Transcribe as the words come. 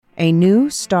A new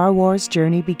Star Wars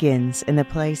journey begins in the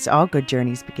place all good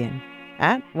journeys begin.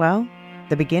 At, well,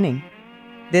 the beginning.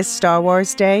 This Star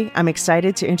Wars Day, I'm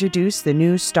excited to introduce the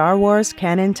new Star Wars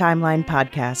Canon Timeline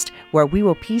podcast, where we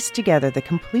will piece together the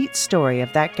complete story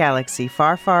of that galaxy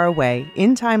far, far away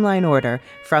in timeline order,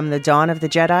 from the dawn of the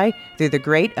Jedi through the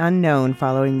great unknown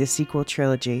following the sequel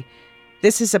trilogy.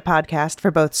 This is a podcast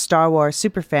for both Star Wars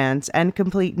superfans and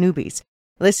complete newbies.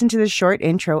 Listen to the short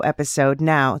intro episode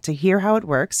now to hear how it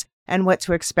works and what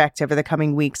to expect over the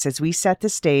coming weeks as we set the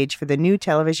stage for the new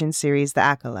television series The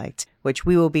Acolyte, which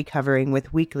we will be covering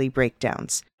with weekly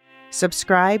breakdowns.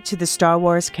 Subscribe to the Star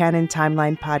Wars Canon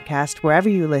Timeline podcast wherever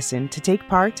you listen to take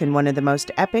part in one of the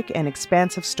most epic and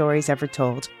expansive stories ever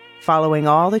told, following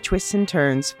all the twists and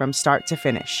turns from start to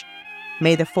finish.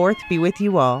 May the 4th be with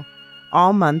you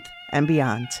all month and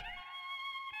beyond.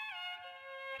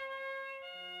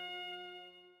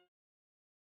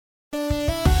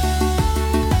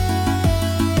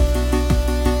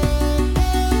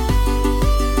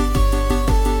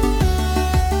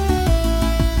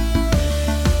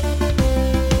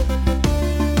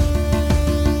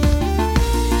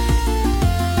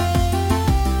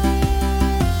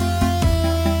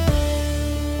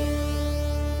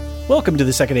 Welcome to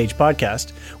the Second Age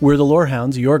podcast. We're the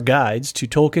Lorehounds, your guides to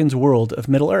Tolkien's world of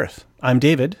Middle-earth. I'm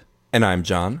David. And I'm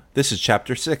John. This is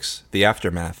Chapter 6, The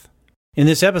Aftermath. In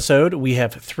this episode, we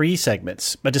have 3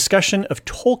 segments. A discussion of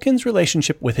Tolkien's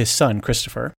relationship with his son,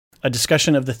 Christopher, a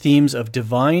discussion of the themes of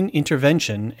divine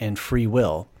intervention and free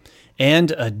will,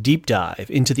 and a deep dive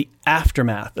into the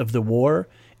aftermath of the war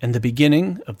and the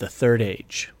beginning of the Third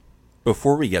Age.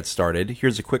 Before we get started,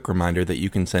 here's a quick reminder that you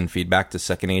can send feedback to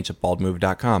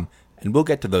secondage@baldmove.com, and we'll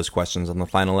get to those questions on the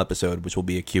final episode, which will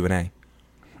be a Q&A.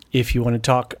 If you want to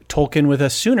talk Tolkien with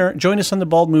us sooner, join us on the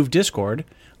Bald Move Discord,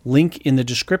 link in the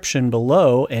description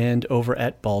below and over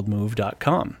at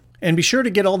baldmove.com. And be sure to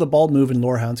get all the Bald Move and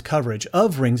Lorehounds coverage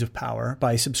of Rings of Power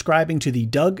by subscribing to the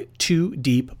Dug Too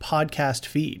Deep podcast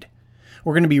feed.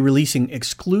 We're going to be releasing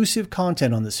exclusive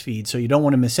content on this feed, so you don't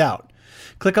want to miss out.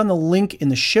 Click on the link in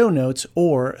the show notes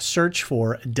or search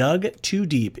for Dug Too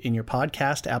Deep in your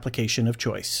podcast application of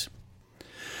choice.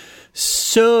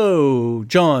 So,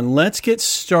 John, let's get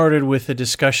started with a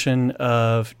discussion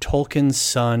of Tolkien's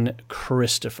son,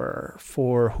 Christopher,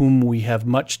 for whom we have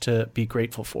much to be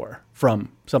grateful for, from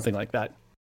something like that.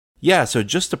 Yeah, so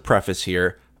just to preface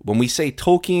here, when we say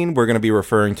Tolkien, we're going to be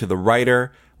referring to the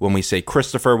writer. When we say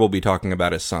Christopher, we'll be talking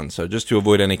about his son. So just to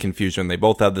avoid any confusion, they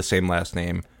both have the same last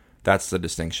name. That's the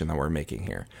distinction that we're making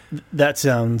here. That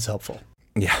sounds helpful.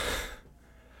 Yeah.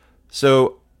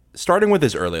 So, starting with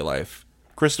his early life,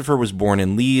 Christopher was born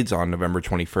in Leeds on November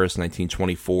 21st,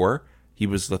 1924. He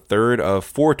was the third of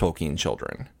 4 Tolkien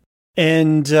children.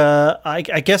 And I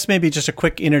guess maybe just a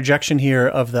quick interjection here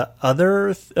of the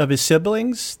other of his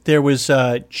siblings. There was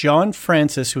John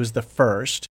Francis, who was the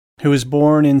first, who was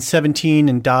born in 17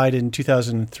 and died in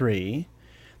 2003.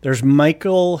 There's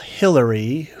Michael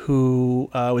Hillary,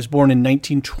 who was born in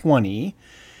 1920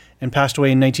 and passed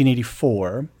away in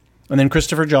 1984. And then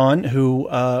Christopher John, who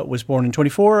was born in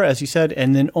 24, as you said,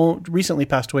 and then recently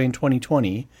passed away in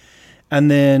 2020. And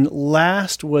then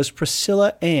last was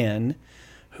Priscilla Ann,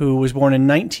 who was born in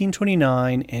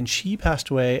 1929, and she passed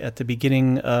away at the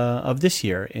beginning of this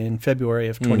year, in February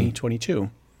of 2022.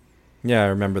 Yeah, I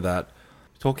remember that.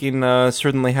 Tolkien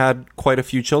certainly had quite a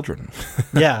few children.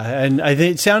 Yeah, and I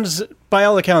think it sounds, by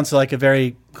all accounts, like a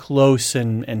very close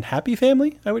and happy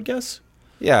family, I would guess.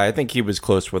 Yeah, I think he was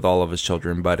close with all of his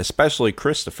children, but especially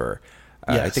Christopher.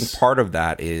 Yes. I think part of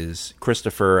that is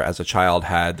Christopher, as a child,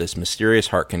 had this mysterious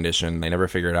heart condition. They never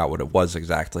figured out what it was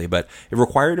exactly, but it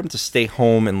required him to stay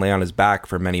home and lay on his back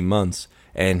for many months,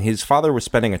 and his father was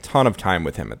spending a ton of time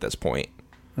with him at this point.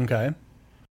 Okay.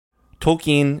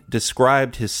 Tolkien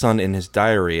described his son in his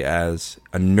diary as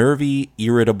a nervy,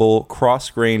 irritable,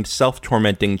 cross-grained,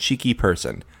 self-tormenting, cheeky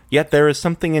person. Yet there is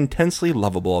something intensely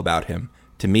lovable about him,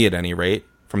 to me at any rate,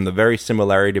 from the very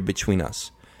similarity between us.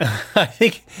 I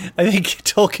think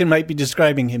Tolkien might be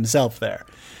describing himself there.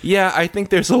 Yeah, I think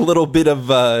there's a little bit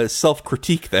of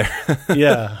self-critique there.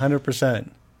 Yeah,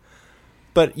 100%.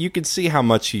 But you can see how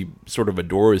much he sort of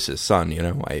adores his son,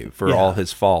 for all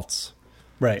his faults.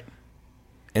 Right.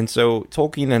 And so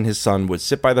Tolkien and his son would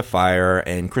sit by the fire,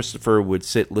 and Christopher would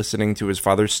sit listening to his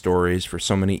father's stories for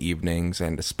so many evenings,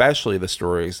 and especially the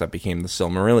stories that became the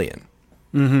Silmarillion.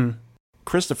 Mm-hmm.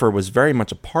 Christopher was very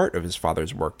much a part of his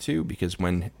father's work, too, because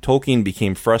when Tolkien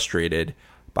became frustrated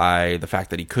by the fact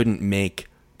that he couldn't make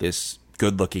this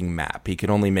good-looking map, he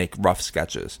could only make rough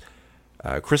sketches,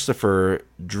 Christopher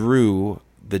drew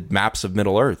the maps of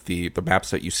Middle Earth, the maps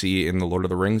that you see in the Lord of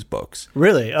the Rings books.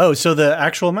 Really? Oh, so the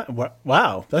actual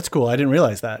wow, that's cool. I didn't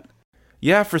realize that.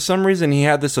 Yeah, for some reason he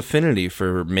had this affinity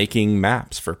for making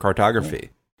maps, for cartography.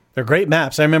 They're great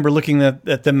maps. I remember looking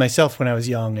at them myself when I was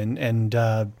young, and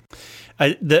the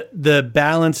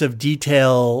balance of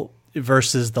detail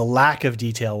versus the lack of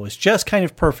detail was just kind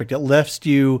of perfect. It left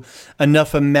you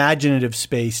enough imaginative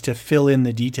space to fill in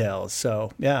the details.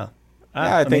 So, yeah.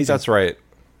 I think that's right.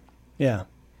 Yeah.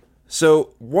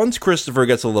 So once Christopher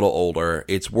gets a little older,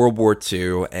 it's World War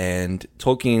II, and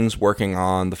Tolkien's working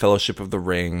on the Fellowship of the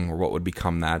Ring, or what would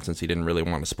become that, since he didn't really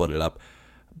want to split it up.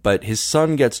 But his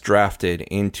son gets drafted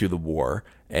into the war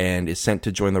and is sent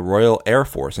to join the Royal Air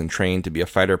Force and trained to be a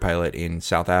fighter pilot in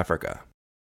South Africa.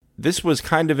 This was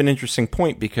kind of an interesting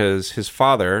point because his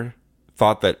father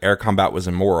thought that air combat was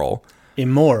immoral.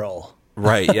 Immoral.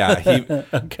 Right, yeah. He,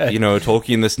 okay.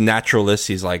 Tolkien, this naturalist,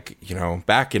 he's like,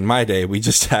 back in my day, we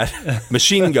just had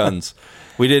machine guns.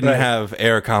 We didn't have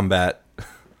air combat.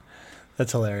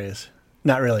 That's hilarious.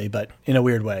 Not really, but in a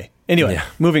weird way. Anyway,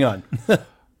 moving on.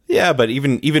 Yeah, but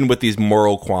even with these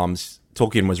moral qualms,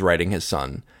 Tolkien was writing his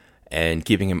son and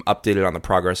keeping him updated on the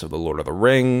progress of the Lord of the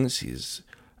Rings. He's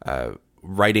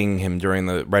writing him during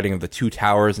the writing of the Two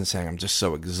Towers and saying, I'm just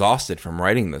so exhausted from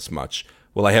writing this much.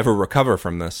 Will I ever recover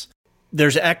from this?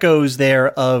 There's echoes there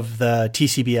of the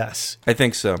TCBS. I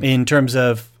think so. In terms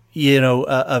of,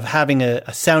 of having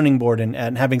a sounding board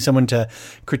and having someone to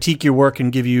critique your work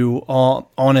and give you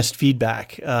honest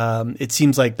feedback. It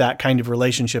seems like that kind of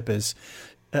relationship is,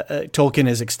 Tolkien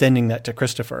is extending that to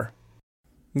Christopher.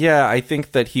 Yeah, I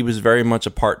think that he was very much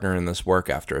a partner in this work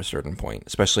after a certain point,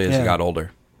 especially as he got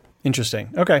older. Interesting.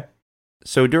 Okay.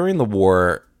 So during the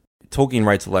war, Tolkien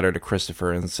writes a letter to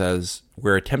Christopher and says,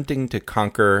 we're attempting to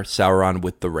conquer Sauron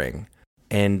with the ring,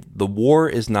 and the war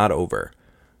is not over,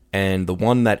 and the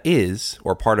one that is,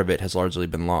 or part of it, has largely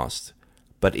been lost.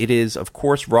 But it is, of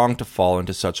course, wrong to fall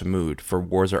into such a mood, for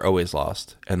wars are always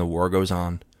lost, and the war goes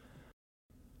on.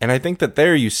 And I think that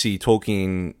there you see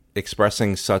Tolkien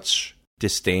expressing such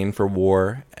disdain for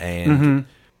war and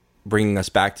bringing us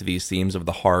back to these themes of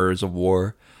the horrors of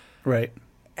war. Right.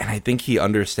 And I think he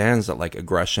understands that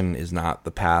aggression is not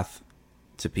the path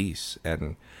to peace.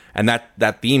 And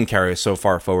that theme carries so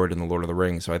far forward in The Lord of the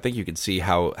Rings. So I think you can see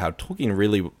how Tolkien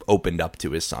really opened up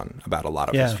to his son about a lot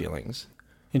of his feelings.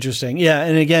 Interesting. Yeah.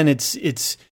 And again,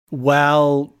 it's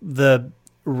while the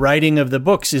writing of the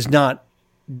books is not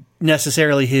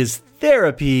necessarily his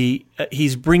therapy,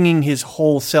 he's bringing his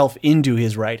whole self into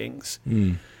his writings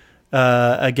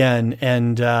again,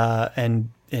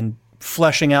 and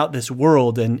fleshing out this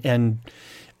world and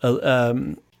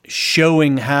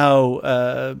showing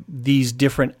how these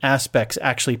different aspects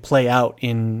actually play out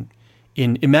in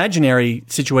imaginary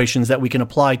situations that we can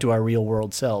apply to our real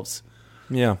world selves.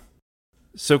 Yeah.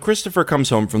 So Christopher comes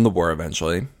home from the war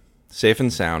eventually, safe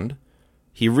and sound.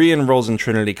 He re-enrolls in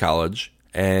Trinity College,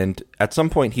 and at some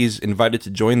point he's invited to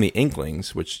join the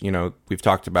Inklings, which, we've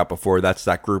talked about before. That's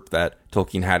that group that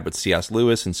Tolkien had with C.S.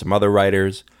 Lewis and some other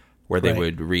writers, where they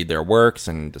would read their works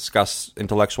and discuss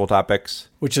intellectual topics.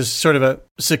 Which is sort of a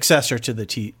successor to the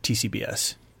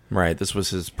TCBS. Right. This was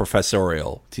his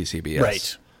professorial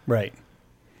TCBS. Right.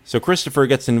 So Christopher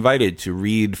gets invited to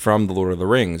read from The Lord of the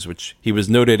Rings, which he was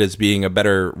noted as being a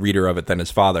better reader of it than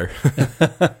his father.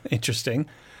 Interesting.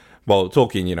 Well,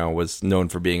 Tolkien, was known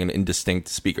for being an indistinct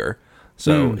speaker.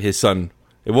 So his son,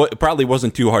 it probably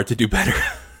wasn't too hard to do better.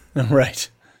 Right.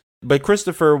 But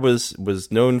Christopher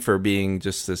was known for being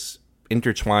just this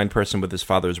intertwined person with his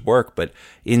father's work. But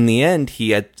in the end,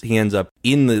 he ends up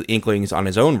in the Inklings on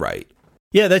his own right.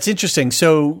 Yeah, that's interesting.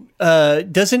 So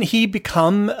doesn't he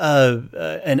become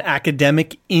an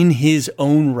academic in his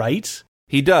own right?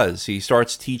 He does. He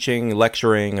starts teaching,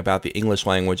 lecturing about the English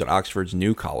language at Oxford's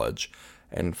New College,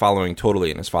 and following totally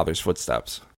in his father's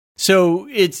footsteps. So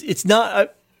it's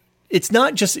not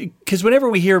just because whenever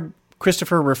we hear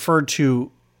Christopher referred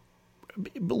to,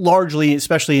 largely,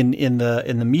 especially in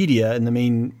the media, in the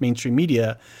mainstream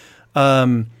media,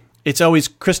 it's always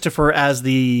Christopher as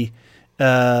the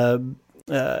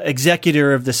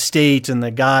executor of the state and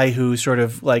the guy who sort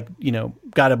of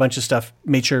got a bunch of stuff,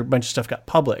 made sure a bunch of stuff got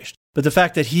published. But the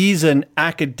fact that he's an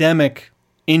academic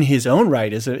in his own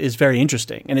right is very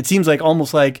interesting. And it seems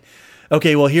almost like,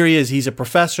 okay, well, here he is. He's a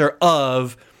professor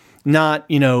of not,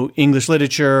 English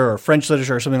literature or French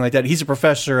literature or something like that. He's a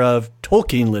professor of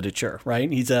Tolkien literature, right?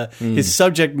 His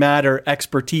subject matter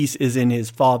expertise is in his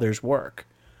father's work.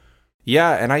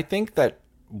 Yeah, and I think that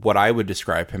what I would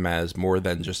describe him as more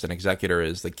than just an executor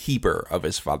is the keeper of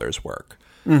his father's work.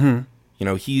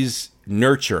 Mm-hmm. He's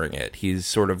nurturing it. He's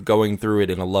sort of going through it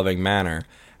in a loving manner.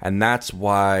 And that's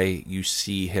why you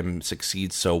see him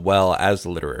succeed so well as the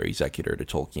literary executor to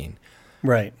Tolkien.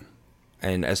 Right.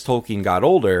 And as Tolkien got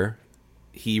older,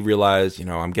 he realized,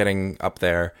 I'm getting up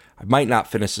there. I might not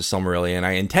finish the Silmarillion.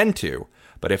 I intend to.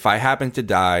 But if I happen to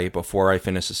die before I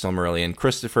finish the Silmarillion,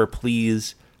 Christopher,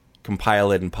 please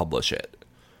compile it and publish it.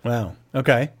 Wow.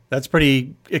 Okay. That's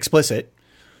pretty explicit.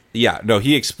 Yeah. No,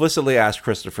 he explicitly asked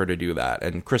Christopher to do that.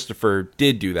 And Christopher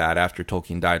did do that after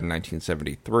Tolkien died in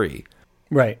 1973.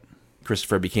 Right.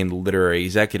 Christopher became the literary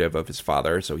executive of his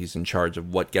father, so he's in charge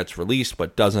of what gets released,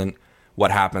 what doesn't,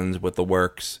 what happens with the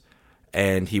works.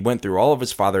 And he went through all of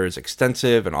his father's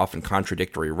extensive and often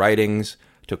contradictory writings,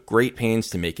 took great pains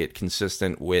to make it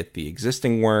consistent with the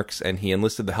existing works, and he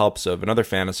enlisted the helps of another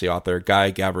fantasy author,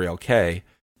 Guy Gabriel Kay,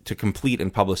 to complete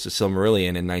and publish the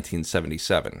Silmarillion in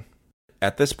 1977.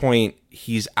 At this point,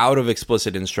 he's out of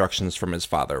explicit instructions from his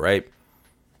father, right?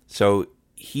 So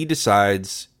he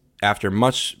decides, after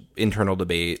much internal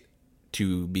debate,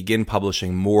 to begin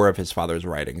publishing more of his father's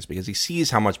writings because he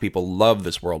sees how much people love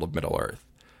this world of Middle-earth.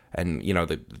 And,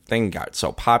 the thing got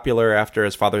so popular after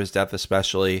his father's death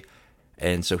especially.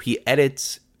 And so he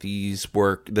edits this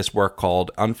work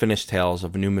called Unfinished Tales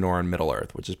of Numenor and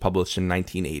Middle-earth, which is published in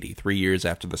 1980, 3 years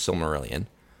after the Silmarillion.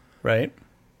 Right.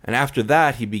 And after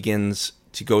that, he begins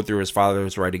to go through his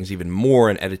father's writings even more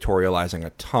and editorializing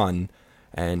a ton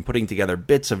and putting together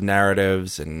bits of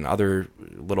narratives and other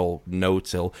little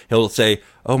notes. He'll say,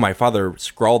 "Oh, my father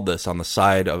scrawled this on the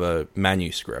side of a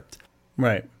manuscript."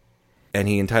 Right. And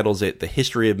he entitles it The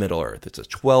History of Middle-earth. It's a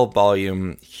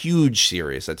 12-volume, huge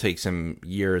series that takes him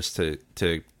years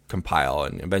to compile,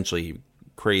 and eventually he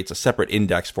creates a separate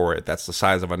index for it that's the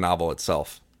size of a novel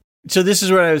itself. So this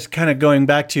is what I was kind of going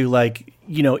back to,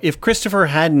 if Christopher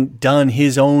hadn't done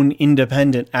his own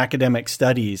independent academic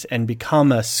studies and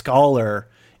become a scholar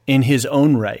in his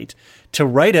own right, to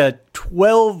write a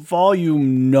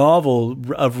 12-volume novel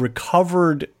of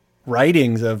recovered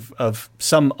writings of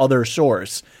some other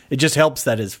source, it just helps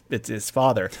that it's his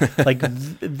father.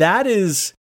 That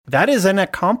is an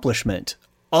accomplishment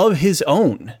of his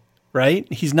own,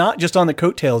 right? He's not just on the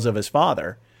coattails of his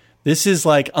father. This is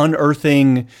like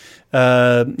unearthing,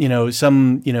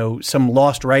 some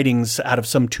lost writings out of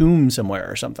some tomb somewhere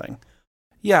or something.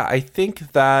 Yeah, I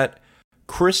think that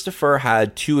Christopher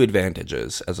had two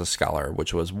advantages as a scholar,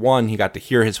 which was one, he got to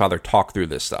hear his father talk through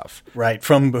this stuff. Right,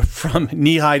 from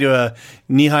knee high to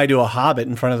a hobbit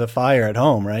in front of the fire at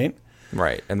home, right?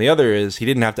 Right, and the other is he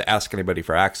didn't have to ask anybody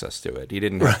for access to it. He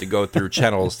didn't have to go through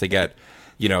channels to get,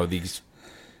 these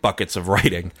buckets of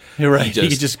writing. You're right. He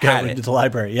could just go into the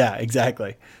library. Yeah,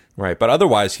 exactly. Right, but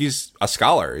otherwise he's a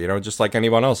scholar, just like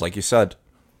anyone else, like you said.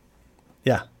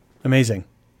 Yeah, amazing.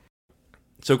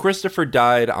 So Christopher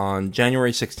died on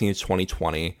January 16th,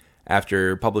 2020,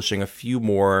 after publishing a few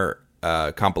more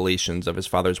compilations of his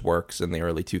father's works in the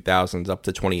early 2000s up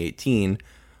to 2018,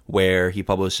 where he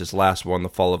published his last one, The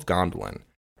Fall of Gondolin.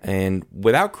 And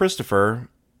without Christopher,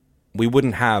 we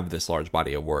wouldn't have this large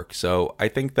body of work. So I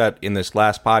think that in this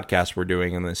last podcast we're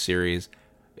doing in this series,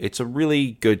 it's a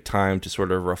really good time to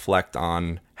sort of reflect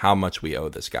on how much we owe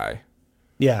this guy.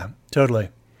 Yeah, totally.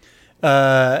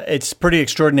 It's pretty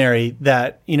extraordinary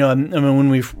that, when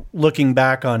we're looking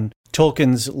back on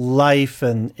Tolkien's life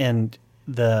and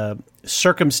the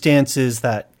circumstances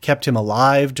that kept him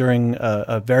alive during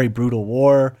a very brutal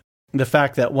war, the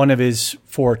fact that one of his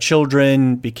four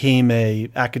children became a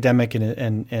academic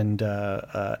and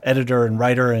editor and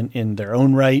writer in their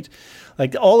own right,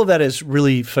 all of that is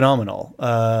really phenomenal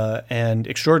and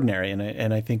extraordinary,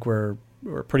 and I think we're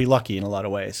pretty lucky in a lot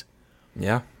of ways.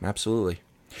 Yeah, absolutely.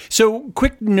 So,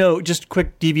 quick note, just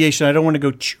quick deviation. I don't want to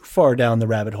go too far down the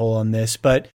rabbit hole on this,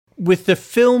 but with the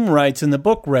film rights and the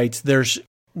book rights,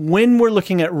 when we're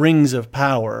looking at Rings of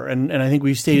Power, and I think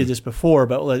we've stated this before,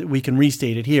 but we can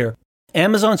restate it here,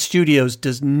 Amazon Studios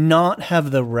does not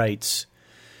have the rights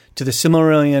to the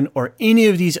Silmarillion or any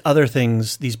of these other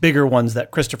things, these bigger ones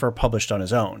that Christopher published on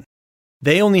his own.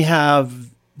 They only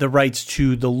have the rights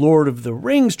to the Lord of the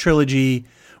Rings trilogy,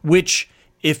 which,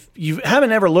 if you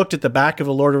haven't ever looked at the back of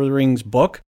a Lord of the Rings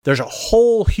book, there's a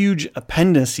whole huge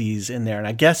appendices in there. And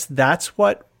I guess that's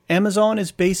what Amazon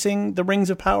is basing the Rings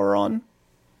of Power on.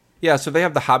 Yeah, so they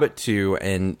have The Hobbit too,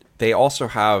 and they also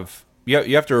have...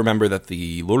 You have to remember that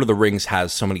the Lord of the Rings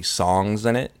has so many songs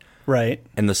in it. Right.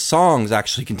 And the songs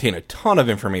actually contain a ton of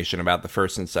information about the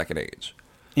First and Second Age.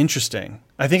 Interesting.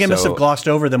 I think I must have glossed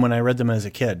over them when I read them as a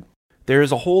kid. There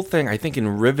is a whole thing, I think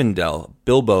in Rivendell,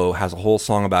 Bilbo has a whole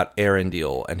song about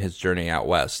Arendelle and his journey out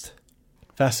west.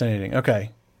 Fascinating. Okay.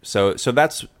 So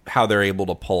that's how they're able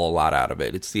to pull a lot out of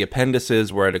it. It's the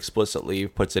appendices where it explicitly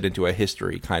puts it into a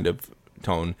history kind of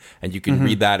tone, and you can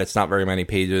read that. It's not very many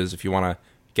pages if you want to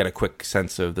get a quick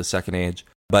sense of the Second Age.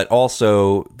 But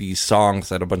also these songs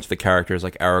that a bunch of the characters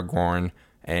like Aragorn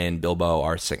and Bilbo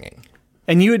are singing.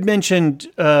 And you had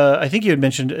mentioned, I think you had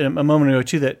mentioned a moment ago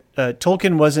too, that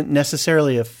Tolkien wasn't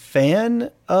necessarily a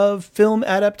fan of film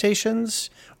adaptations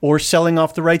or selling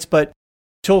off the rights, but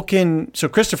Tolkien, so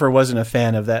Christopher wasn't a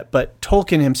fan of that, but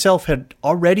Tolkien himself had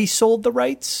already sold the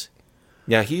rights?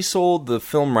 Yeah, he sold the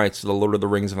film rights to The Lord of the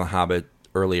Rings and The Hobbit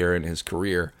earlier in his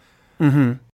career.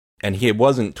 Mm-hmm. And he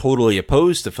wasn't totally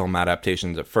opposed to film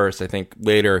adaptations at first. I think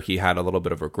later he had a little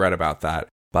bit of regret about that.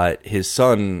 But his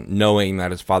son, knowing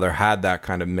that his father had that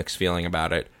kind of mixed feeling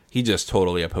about it, he just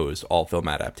totally opposed all film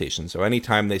adaptations. So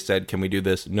anytime they said, can we do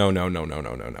this? No.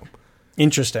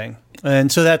 Interesting.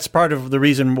 And so that's part of the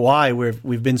reason why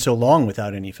we've been so long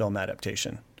without any film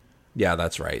adaptation. Yeah,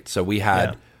 that's right. So we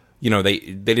had, they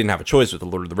didn't have a choice with The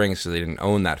Lord of the Rings because they didn't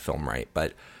own that film right.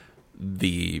 But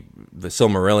the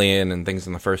Silmarillion and things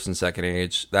in the First and Second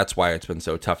Age, that's why it's been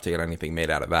so tough to get anything made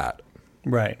out of that.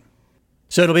 Right.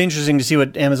 So it'll be interesting to see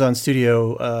what Amazon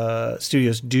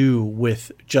Studios do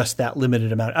with just that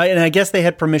limited amount. And I guess they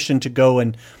had permission to go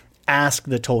and ask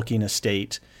the Tolkien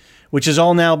estate, which has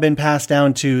all now been passed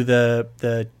down to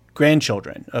the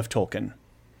grandchildren of Tolkien.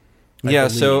 I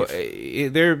believe. So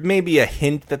there may be a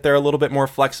hint that they're a little bit more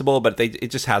flexible, but it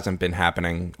just hasn't been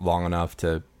happening long enough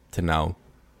to know.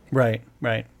 Right.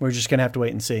 We're just going to have to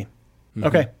wait and see. Mm-hmm.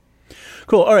 Okay.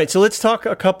 Cool. All right. So let's talk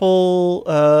a couple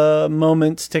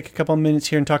moments, take a couple minutes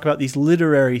here and talk about these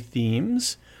literary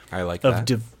themes. I like of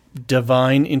that.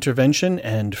 Divine intervention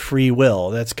and free will.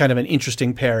 That's kind of an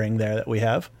interesting pairing there that we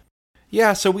have.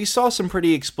 Yeah. So we saw some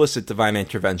pretty explicit divine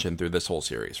intervention through this whole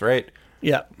series, right?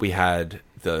 Yeah. We had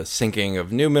the sinking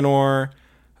of Numenor.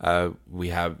 We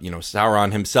have,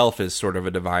 Sauron himself is sort of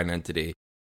a divine entity.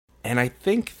 And I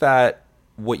think that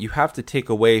what you have to take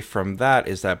away from that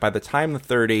is that by the time the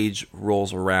Third Age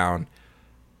rolls around,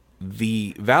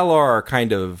 the Valar are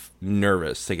kind of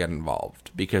nervous to get involved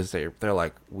because they're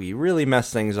like, we really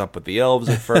messed things up with the elves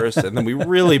at first, and then we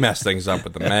really messed things up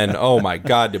with the men. Oh my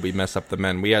God, did we mess up the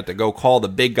men? We had to go call the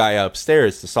big guy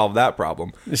upstairs to solve that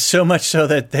problem. So much so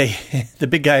that the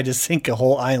big guy had to sink a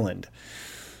whole island.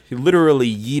 He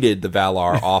literally yeeted the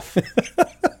Valar off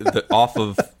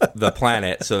of the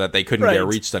planet so that they couldn't get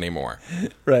reached anymore.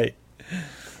 Right.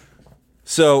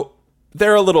 So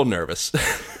they're a little nervous.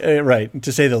 Right,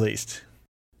 to say the least.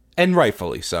 And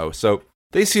rightfully so. So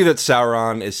they see that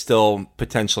Sauron is still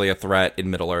potentially a threat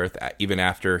in Middle-earth, even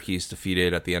after he's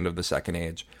defeated at the end of the Second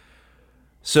Age.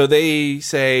 So they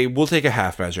say, we'll take a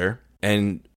half measure,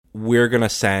 and we're going to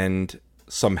send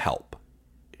some help.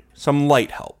 Some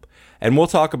light help. And we'll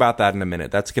talk about that in a minute.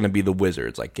 That's going to be the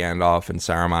wizards like Gandalf and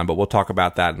Saruman, but we'll talk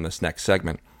about that in this next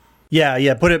segment.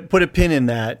 Yeah. Put a pin in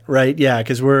that, right? Yeah,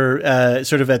 because we're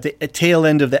sort of at the tail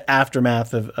end of the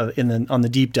aftermath on the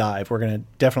deep dive. We're going to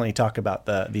definitely talk about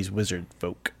these wizard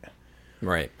folk.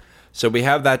 Right. So we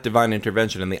have that divine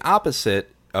intervention, and the opposite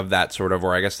of that sort of,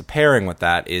 or I guess the pairing with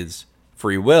that is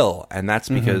free will, and that's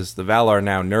because the Valar are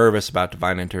now nervous about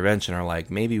divine intervention, are like,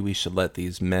 maybe we should let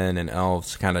these men and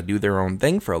elves kind of do their own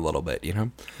thing for a little bit,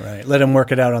 Right, let them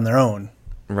work it out on their own.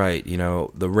 Right,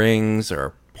 the rings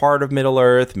are part of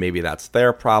Middle-earth, maybe that's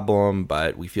their problem,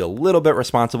 but we feel a little bit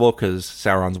responsible because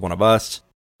Sauron's one of us.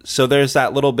 So there's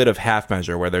that little bit of half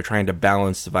measure where they're trying to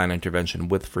balance divine intervention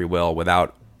with free will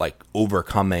without like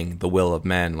overcoming the will of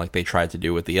men like they tried to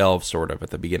do with the elves sort of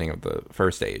at the beginning of the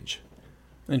First Age.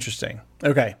 Interesting.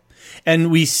 Okay.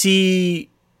 And we see,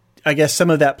 I guess, some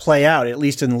of that play out, at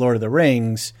least in Lord of the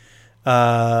Rings,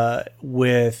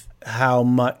 with how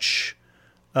much...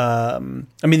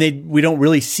 we don't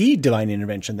really see divine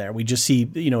intervention there. We just see,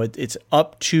 it's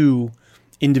up to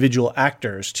individual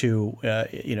actors to,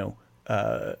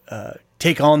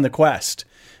 take on the quest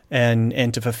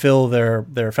and to fulfill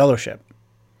their fellowship.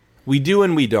 We do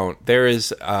and we don't. There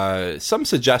is some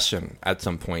suggestion at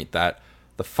some point that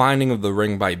the finding of the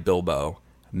ring by Bilbo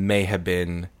may have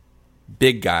been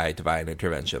big guy divine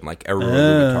intervention, like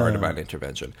Eru-Ilúvatar divine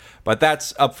intervention. But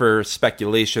that's up for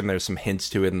speculation. There's some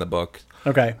hints to it in the book.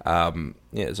 Okay.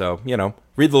 So,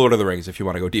 read The Lord of the Rings if you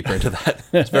want to go deeper into that.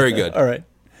 It's very good. All right.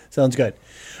 Sounds good.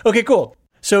 Okay, cool.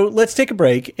 So let's take a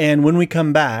break. And when we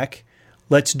come back,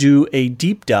 let's do a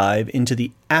deep dive into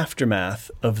the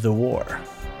aftermath of the war.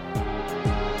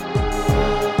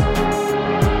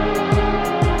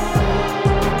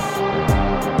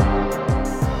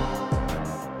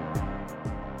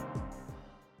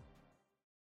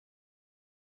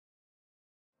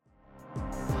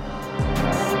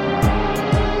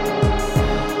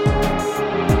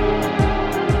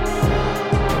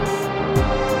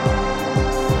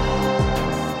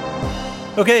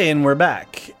 Okay, and we're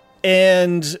back.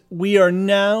 And we are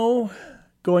now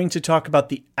going to talk about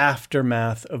the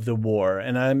aftermath of the war.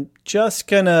 And I'm just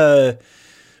going to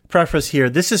preface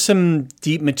here. This is some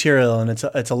deep material, and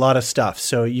it's a lot of stuff.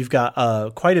 So you've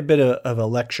got quite a bit of a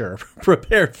lecture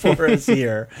prepared for us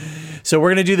here. So we're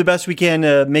going to do the best we can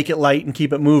to make it light and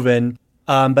keep it moving.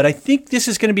 But I think this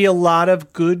is going to be a lot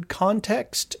of good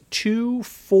context, too,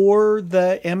 for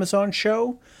the Amazon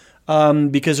show,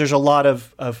 because there's a lot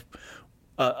of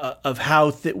how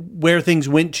where things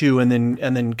went to and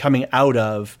then coming out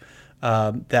of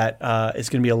that is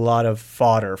going to be a lot of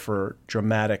fodder for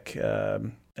dramatic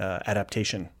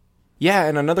adaptation. Yeah,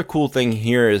 and another cool thing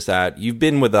here is that you've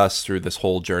been with us through this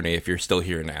whole journey if you're still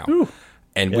here now. Ooh.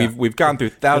 And we've gone through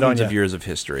thousands of years of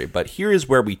history, but here is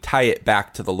where we tie it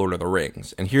back to the Lord of the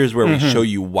Rings, and here's where we show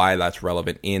you why that's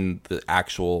relevant in the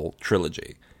actual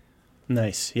trilogy.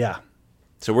 Nice, yeah.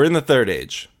 So we're in the Third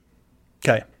Age.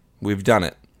 Okay. We've done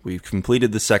it. We've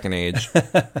completed the Second Age.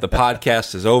 The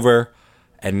podcast is over,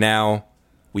 and now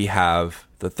we have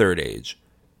the Third Age.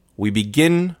 We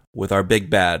begin with our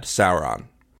big bad, Sauron.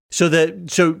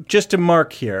 So just to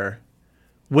mark here,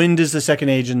 when does the Second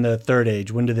Age and the Third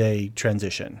Age, when do they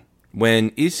transition?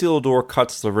 When Isildur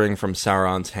cuts the ring from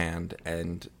Sauron's hand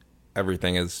and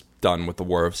everything is done with the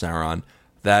War of Sauron,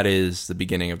 that is the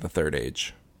beginning of the Third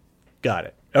Age. Got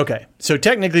it. Okay. So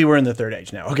technically we're in the Third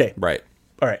Age now. Okay. Right.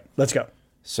 All right. Let's go.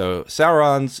 So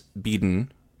Sauron's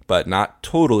beaten, but not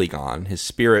totally gone. His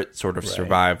spirit sort of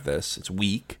survived this. It's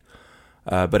weak.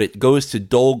 But it goes to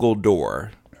Dol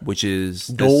Guldur, which is...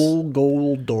 Dol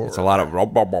Guldur. It's a lot of...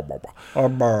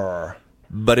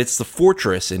 But it's the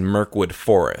fortress in Mirkwood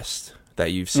Forest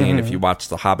that you've seen. If you watch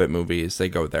the Hobbit movies, they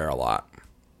go there a lot.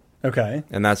 Okay.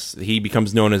 And he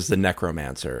becomes known as the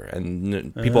Necromancer.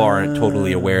 And people aren't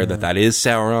totally aware that is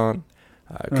Sauron.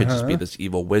 It could just be this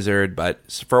evil wizard. But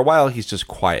for a while, he's just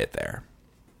quiet there.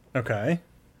 Okay.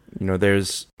 You know,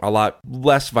 there's a lot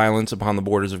less violence upon the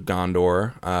borders of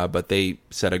Gondor, but they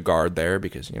set a guard there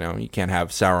because, you know, you can't have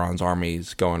Sauron's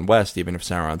armies going west even if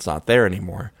Sauron's not there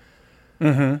anymore.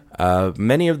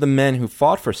 Many of the men who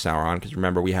fought for Sauron, because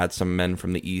remember we had some men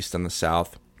from the east and the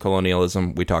south,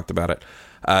 colonialism, we talked about it,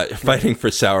 fighting for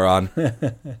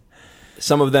Sauron.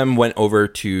 Some of them went over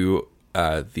to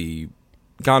the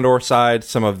Gondor side.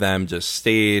 Some of them just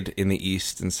stayed in the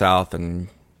east and south and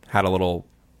had a little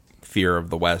fear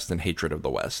of the West and hatred of the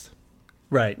West.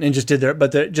 Right, and just did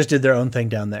their own thing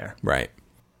down there. Right.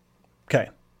 Okay.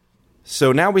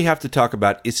 So now we have to talk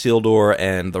about Isildur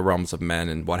and the realms of men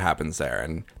and what happens there.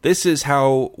 And this is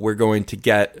how we're going to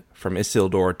get from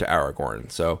Isildur to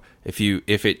Aragorn. So if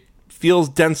it feels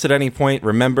dense at any point,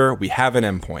 remember we have an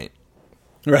endpoint.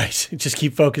 Right. Just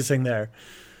keep focusing there.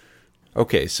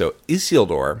 Okay, so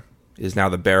Isildur is now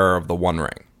the bearer of the One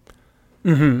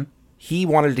Ring. He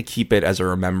wanted to keep it as a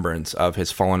remembrance of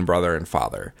his fallen brother and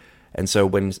father. And so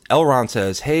when Elrond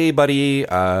says, hey, buddy,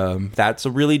 that's a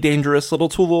really dangerous little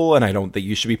tool, and I don't think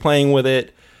you should be playing with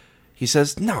it, he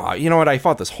says, no, you know what? I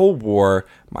fought this whole war.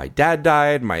 My dad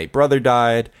died, my brother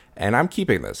died, and I'm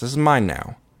keeping this. This is mine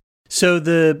now. So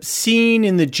the scene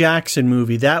in the Jackson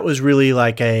movie, that was really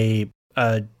like a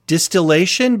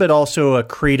distillation, but also a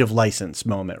creative license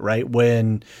moment, right?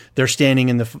 When they're standing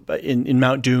in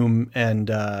Mount Doom and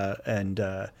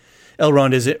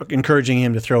Elrond is encouraging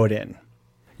him to throw it in.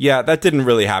 Yeah, that didn't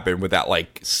really happen with that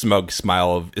like smug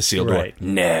smile of Isildur. Right.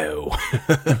 No.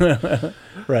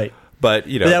 Right. But,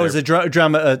 you know. But that was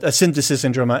a synthesis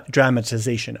and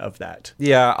dramatization of that.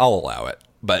 Yeah, I'll allow it.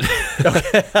 But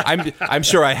I'm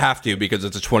sure I have to because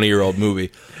it's a 20-year-old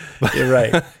movie. You're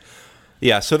right.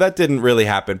 Yeah, so that didn't really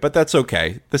happen, but that's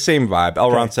okay. The same vibe.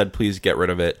 Elrond said, please get rid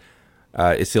of it.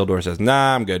 Isildur says,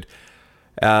 nah, I'm good.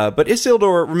 But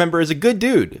Isildur, remember, is a good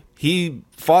dude. He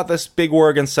fought this big war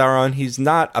against Sauron. He's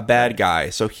not a bad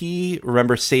guy. So he,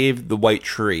 remember, saved the White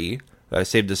Tree,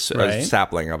 saved a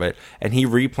sapling of it, and he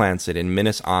replants it in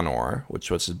Minas Anor, which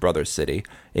was his brother's city,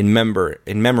 in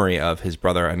memory of his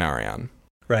brother Anarion.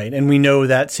 Right, and we know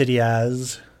that city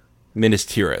as... Minas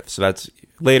Tirith. So that's...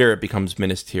 Later, it becomes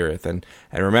Minas Tirith. And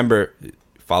remember,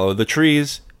 follow the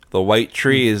trees. The white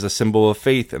tree is a symbol of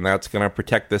faith, and that's going to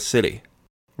protect this city.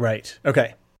 Right.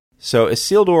 Okay. So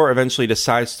Isildur eventually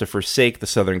decides to forsake the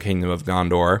southern kingdom of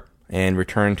Gondor and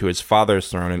return to his father's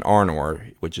throne in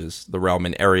Arnor, which is the realm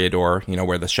in Eriador, you know,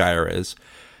 where the Shire is.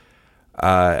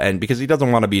 And because he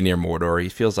doesn't want to be near Mordor, he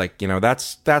feels like, you know,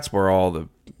 that's where all the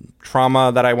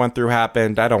trauma that I went through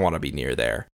happened. I don't want to be near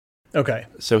there. Okay.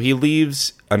 So he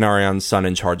leaves Anarion's son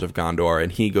in charge of Gondor, and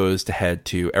he goes to head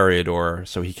to Eriador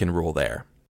so he can rule there.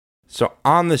 So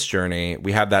on this journey,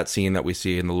 we have that scene that we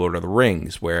see in The Lord of the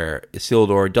Rings, where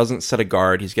Isildur doesn't set a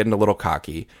guard. He's getting a little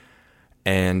cocky,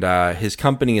 and his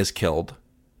company is killed,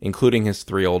 including his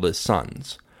 3 oldest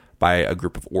sons, by a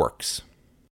group of orcs.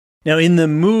 Now, in the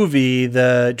movie,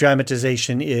 the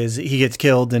dramatization is he gets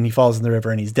killed and he falls in the river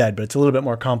and he's dead, but it's a little bit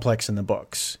more complex in the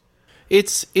books.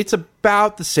 It's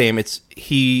about the same.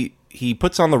 He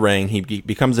puts on the ring, he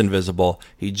becomes invisible,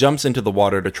 he jumps into the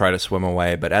water to try to swim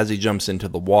away, but as he jumps into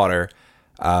the water,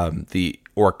 the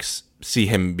orcs see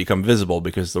him become visible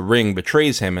because the ring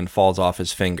betrays him and falls off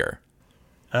his finger.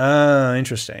 Ah,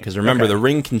 interesting. Because remember, the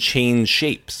ring can change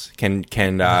shapes, can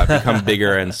become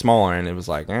bigger and smaller, and it was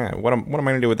like, what am I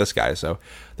going to do with this guy? So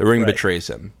the ring betrays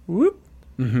him. Whoop.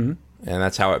 Mm-hmm. And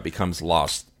that's how it becomes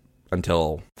lost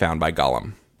until found by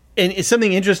Gollum. And it's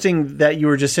something interesting that you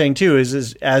were just saying, too,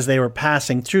 is as they were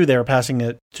passing through, they were passing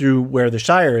it through where the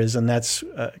Shire is, and that's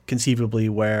conceivably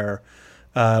where,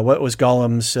 what was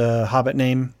Gollum's hobbit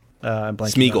name? I'm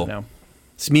blanking Smeagol. out now.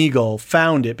 Smeagol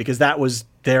found it because that was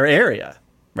their area.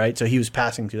 Right, so he was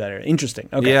passing through that area. Interesting.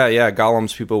 Okay. Yeah.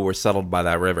 Gollum's people were settled by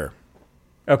that river.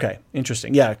 Okay,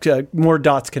 interesting. Yeah, more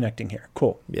dots connecting here.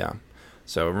 Cool. Yeah.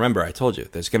 So remember, I told you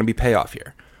there's going to be payoff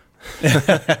here.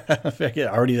 Yeah,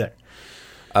 already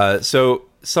there. So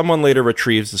someone later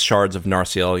retrieves the shards of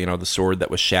Narsil, the sword that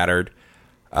was shattered,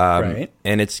 Right.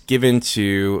 and it's given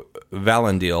to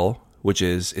Valandil, which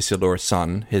is Isildur's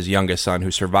son, his youngest son,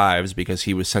 who survives because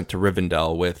he was sent to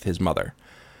Rivendell with his mother.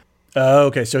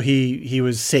 Okay, so he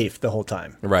was safe the whole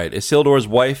time. Right. Isildur's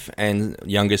wife and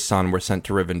youngest son were sent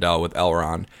to Rivendell with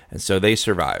Elrond, and so they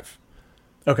survive.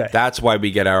 Okay. That's why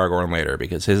we get Aragorn later,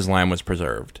 because his line was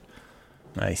preserved.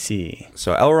 I see.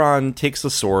 So Elrond takes the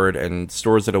sword and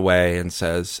stores it away and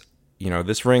says,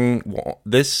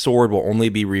 this sword will only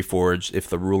be reforged if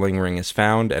the ruling ring is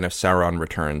found and if Sauron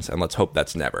returns, and let's hope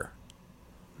that's never.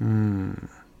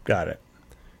 Got it.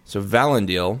 So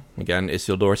Valandil, again,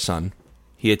 Isildur's son,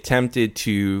 he attempted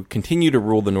to continue to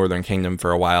rule the Northern Kingdom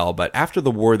for a while, but after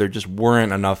the war, there just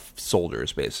weren't enough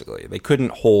soldiers, basically. They couldn't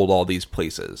hold all these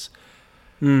places.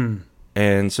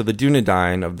 And so the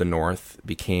Dunedain of the North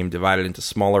became divided into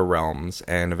smaller realms,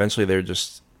 and eventually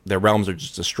their realms are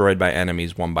just destroyed by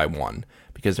enemies one by one,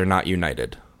 because they're not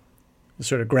united.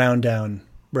 Sort of ground down.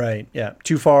 Right, yeah.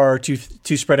 Too far, too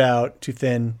spread out, too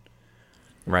thin.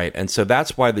 Right, and so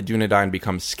that's why the Dunedain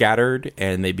become scattered,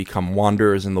 and they become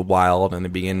wanderers in the wild, and they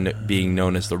begin being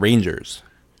known as the Rangers.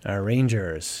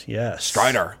 Rangers, yes.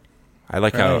 Strider. I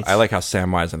like how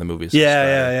Samwise in the movies.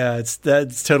 Yeah.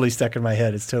 That's totally stuck in my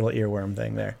head. It's a total earworm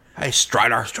thing there. Hey,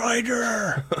 Strider.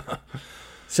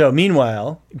 So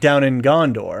meanwhile, down in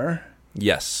Gondor,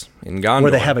 Yes, in Gondor,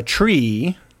 where they have a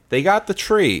tree. they got the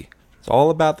tree. It's all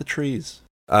about the trees.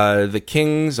 The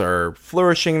kings are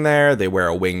flourishing there. They wear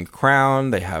a winged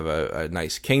crown. They have a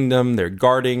nice kingdom. They're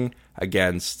guarding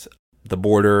against the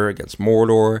border, against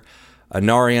Mordor.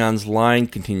 Anarion's line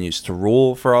continues to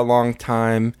rule for a long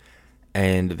time,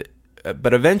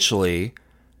 but eventually,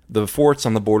 the forts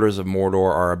on the borders of Mordor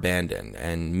are abandoned,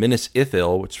 and Minas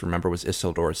Ithil, which remember was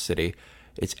Isildur's city,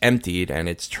 it's emptied and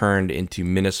it's turned into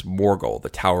Minas Morgul, the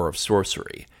Tower of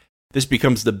Sorcery. This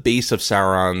becomes the base of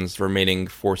Sauron's remaining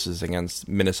forces against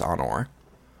Minas Anor.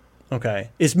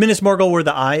 Okay. Is Minas Morgul where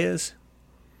the eye is?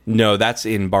 No, that's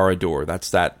in Barad-dûr. That's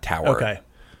that tower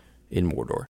in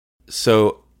Mordor.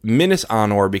 So Minas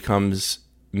Anor becomes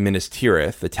Minas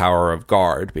Tirith, the Tower of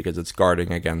Guard, because it's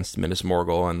guarding against Minas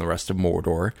Morgul and the rest of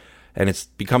Mordor. And it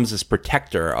becomes this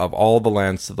protector of all the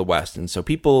lands to the west. And so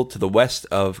people to the west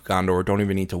of Gondor don't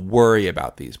even need to worry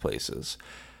about these places.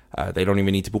 They don't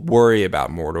even need to worry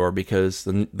about Mordor because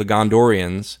the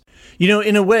Gondorians...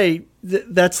 in a way,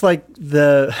 that's like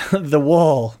the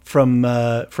wall from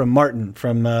Martin,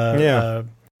 from the,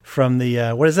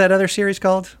 what is that other series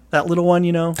called? That little one,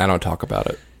 I don't talk about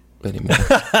it anymore.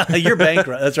 You're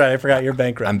bankrupt. That's right. I forgot you're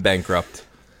bankrupt. I'm bankrupt.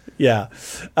 Yeah.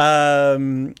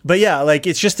 But yeah, like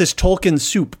it's just this Tolkien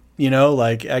soup,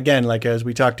 like again, like as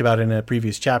we talked about in a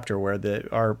previous chapter where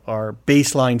our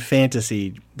baseline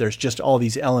fantasy, there's just all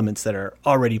these elements that are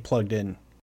already plugged in.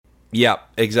 Yeah,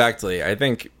 exactly. I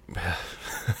think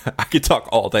I could talk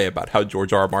all day about how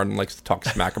George R. R. Martin likes to talk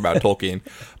smack about Tolkien,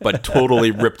 but totally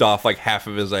ripped off like half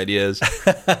of his ideas.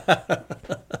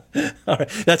 All right.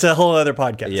 That's a whole other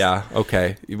podcast. Yeah,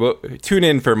 okay. Well, tune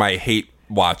in for my hate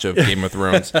watch of Game of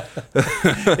Thrones.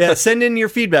 Yeah, send in your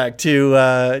feedback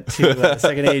to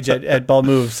Second Age at Ball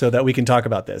Move so that we can talk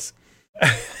about this.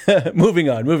 Moving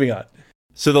on.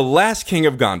 So the last king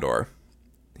of Gondor,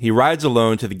 he rides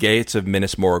alone to the gates of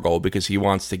Minas Morgul because he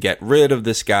wants to get rid of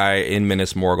this guy in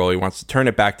Minas Morgul. He wants to turn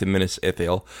it back to Minas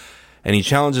Ithil, and he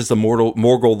challenges the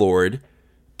Morgul Lord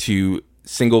to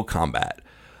single combat.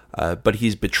 But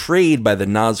he's betrayed by the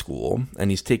Nazgul, and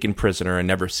he's taken prisoner and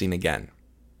never seen again.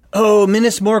 Oh,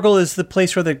 Minas Morgul is the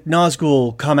place where the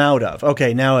Nazgul come out of.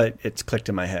 Okay, now it's clicked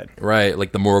in my head. Right,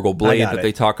 like the Morgul blade that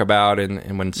they talk about,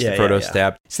 and when Frodo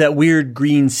stabbed. It's that weird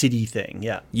green city thing,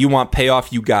 yeah. You want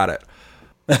payoff, you got it.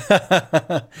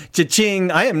 Cha-ching,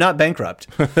 I am not bankrupt.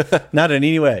 Not in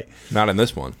any way. Not in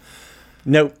this one.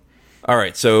 Nope. All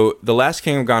right, so the last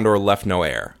king of Gondor left no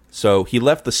heir. So he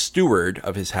left the steward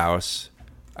of his house,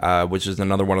 which is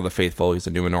another one of the faithful. He's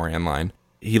a Númenorian line.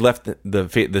 He left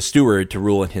the steward to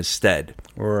rule in his stead.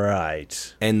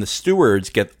 Right. And the stewards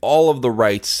get all of the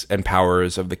rights and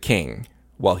powers of the king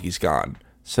while he's gone.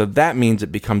 So that means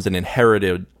it becomes an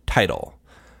inherited title.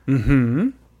 Mm-hmm.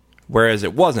 Whereas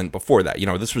it wasn't before that.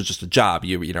 This was just a job.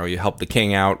 You help the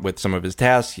king out with some of his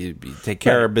tasks. You take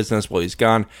care of business while he's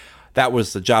gone. That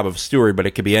was the job of steward, but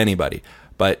it could be anybody.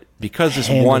 But because this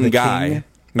one guy...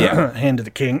 Yeah. Hand of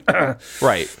the king.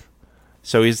 Right.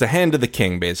 So he's the hand of the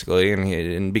king, basically,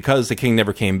 and because the king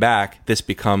never came back, this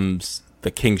becomes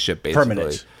the kingship, basically.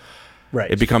 Permanent.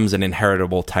 Right. It becomes an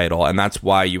inheritable title, and that's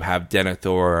why you have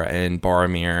Denethor and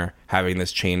Boromir having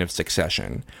this chain of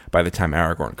succession by the time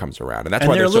Aragorn comes around. And that's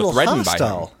why they're so threatened by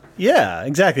him. Yeah,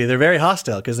 exactly. They're very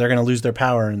hostile because they're going to lose their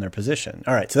power and their position.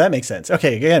 All right, so that makes sense.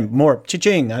 Okay, again, more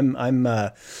cha-ching. I'm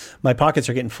my pockets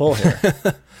are getting full here.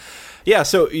 Yeah,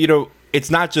 so, it's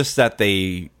not just that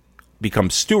they become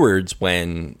stewards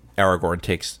when Aragorn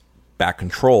takes back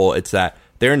control. It's that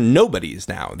they're nobodies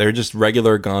now. They're just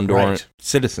regular Gondor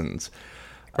citizens.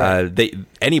 Right.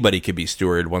 Anybody could be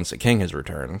steward once the king has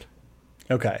returned.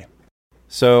 Okay.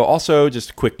 So also,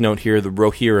 just a quick note here, the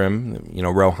Rohirrim,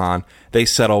 Rohan, they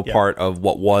settle part of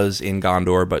what was in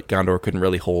Gondor, but Gondor couldn't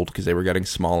really hold because they were getting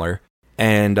smaller.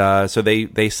 And so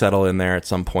they settle in there at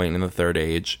some point in the Third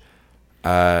Age.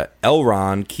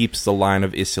 Elrond keeps the line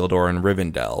of Isildur and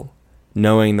Rivendell,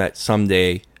 knowing that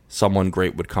someday someone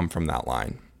great would come from that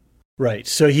line. Right.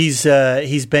 So he's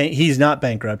not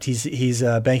bankrupt. He's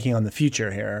banking on the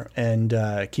future here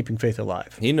and keeping faith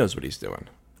alive. He knows what he's doing.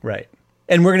 Right.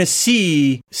 And we're going to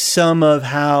see some of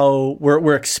how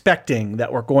we're expecting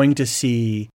that we're going to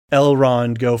see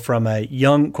Elrond go from a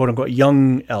young, quote unquote,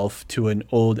 young elf to an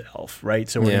old elf, right?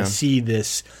 So we're going to see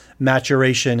this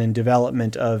maturation and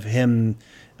development of him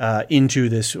into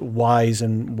this wise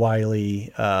and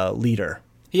wily leader.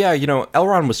 Yeah,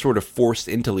 Elrond was sort of forced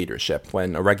into leadership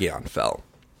when Eregion fell.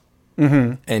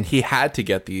 Mm-hmm. And he had to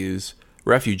get these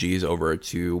refugees over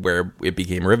to where it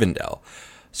became Rivendell.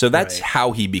 So that's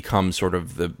how he becomes sort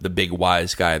of the big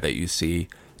wise guy that you see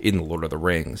in The Lord of the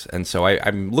Rings. And so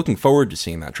I'm looking forward to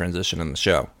seeing that transition in the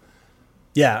show.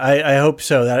 Yeah, I hope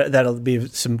so. That'll be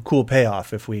some cool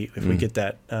payoff if we get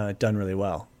that done really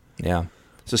well. Yeah.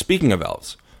 So speaking of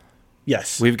elves.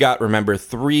 Yes. We've got, remember,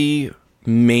 3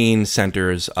 main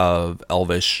centers of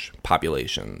elvish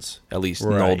populations, at least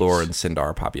Noldor and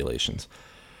Sindar populations.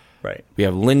 Right. We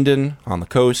have Lindon on the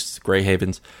coast, Grey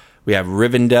Havens. We have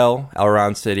Rivendell,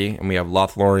 Elrond City, and we have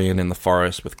Lothlorien in the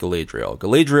forest with Galadriel.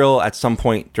 Galadriel, at some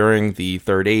point during the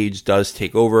Third Age, does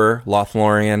take over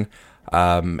Lothlorien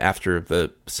after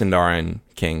the Sindarin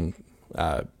king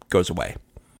goes away.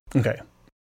 Okay.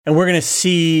 And we're going to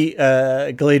see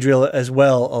Galadriel as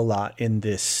well a lot in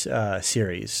this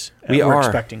series. We're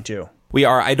expecting to. We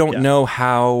are. I don't know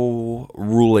how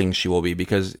ruling she will be,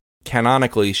 because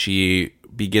canonically she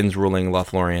begins ruling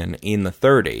Lothlorien in the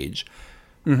Third Age.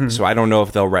 Mm-hmm. So I don't know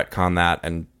if they'll retcon that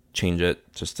and change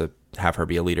it just to have her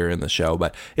be a leader in the show.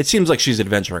 But it seems like she's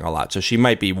adventuring a lot, so she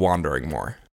might be wandering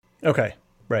more. Okay,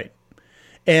 right.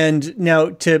 And now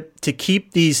to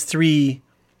keep these 3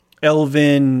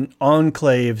 elven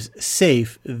enclaves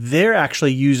safe, they're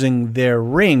actually using their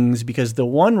rings because the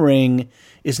One Ring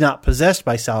is not possessed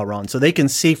by Sauron, so they can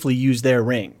safely use their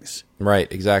rings.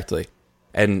 Right, exactly.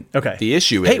 And the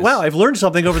issue is... Hey, wow, I've learned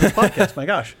something over this podcast. My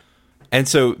gosh. And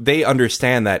so they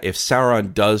understand that if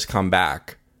Sauron does come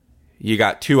back, you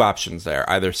got 2 options there.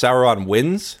 Either Sauron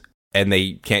wins and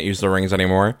they can't use the rings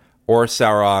anymore, or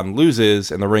Sauron loses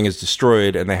and the ring is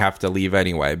destroyed and they have to leave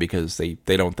anyway because they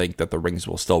don't think that the rings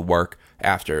will still work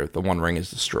after the One Ring is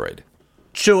destroyed.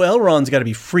 So Elrond's got to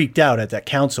be freaked out at that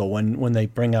council when they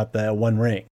bring out the One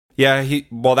Ring. Yeah,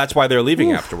 that's why they're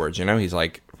leaving afterwards, He's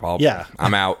like, well,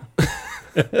 I'm out.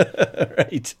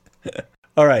 Right.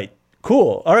 All right.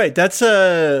 Cool. All right. That's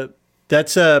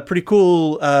pretty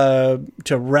cool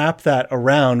to wrap that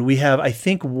around. We have, I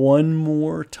think, one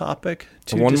more topic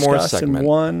to discuss. More segment.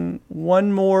 And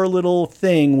one more little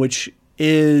thing, which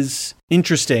is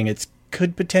interesting. It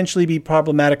could potentially be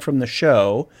problematic from the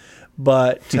show,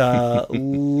 but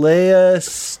lay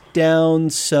us down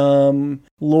some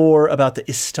lore about the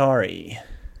Istari.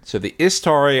 So the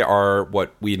Istari are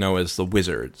what we know as the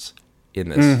wizards in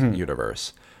this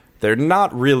universe. They're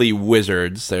not really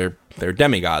wizards. They're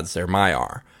demigods. They're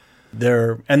Maiar.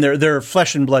 They're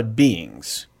flesh and blood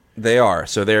beings. They are.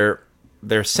 So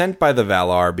they're sent by the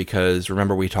Valar because,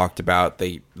 remember, we talked about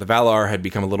the Valar had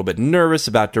become a little bit nervous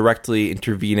about directly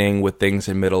intervening with things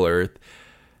in Middle-earth.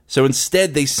 So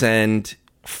instead, they send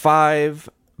 5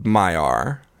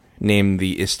 Maiar, named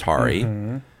the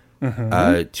Istari,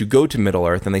 to go to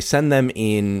Middle-earth, and they send them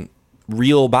in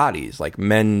real bodies, like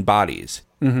men bodies.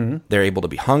 They're able to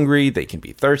be hungry, they can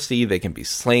be thirsty, they can be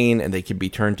slain, and they can be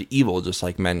turned to evil just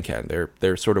like men can.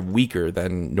 They're sort of weaker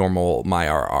than normal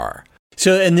Maiar are.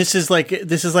 So, and this is like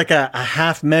a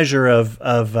half measure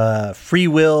of free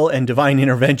will and divine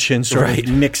intervention sort of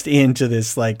mixed into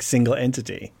this like single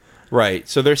entity. Right.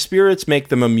 So their spirits make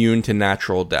them immune to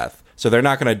natural death. So they're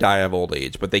not going to die of old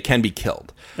age, but they can be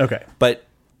killed. Okay. But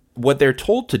what they're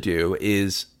told to do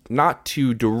is not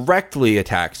to directly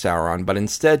attack Sauron, but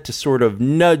instead to sort of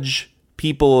nudge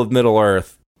people of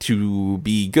Middle-earth to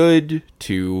be good,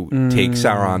 to take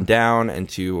Sauron down, and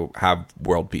to have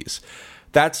world peace.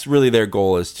 That's really their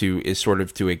goal, is sort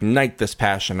of to ignite this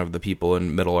passion of the people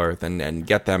in Middle-earth and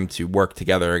get them to work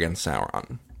together against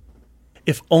Sauron.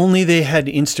 If only they had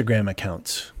Instagram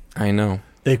accounts. I know.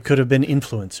 They could have been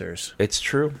influencers. It's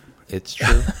true. It's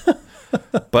true.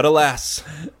 But alas.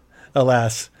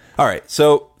 Alas. All right,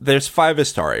 so there's 5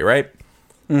 Istari, right?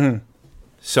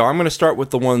 So I'm going to start with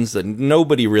the ones that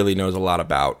nobody really knows a lot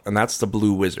about, and that's the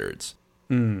Blue Wizards.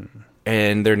 And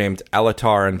they're named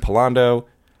Alatar and Palando.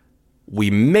 We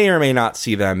may or may not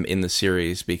see them in the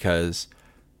series because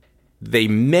they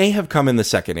may have come in the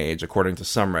Second Age, according to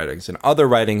some writings. In other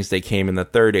writings, they came in the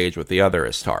Third Age with the other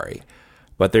Istari.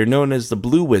 But they're known as the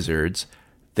Blue Wizards.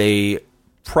 They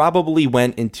probably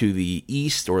went into the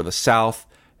east or the south.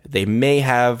 They may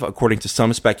have, according to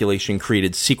some speculation,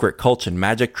 created secret cults and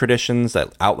magic traditions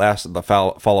that outlasted the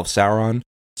fall of Sauron.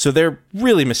 So they're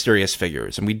really mysterious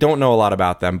figures, and we don't know a lot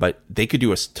about them, but they could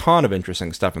do a ton of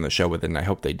interesting stuff in the show with it, and I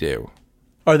hope they do.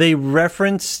 Are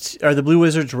the Blue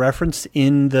Wizards referenced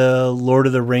in the Lord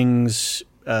of the Rings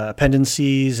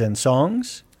appendices and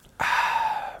songs?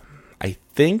 I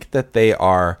think that they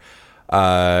are.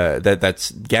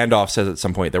 That's Gandalf says at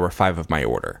some point there were 5 of my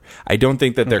order. I don't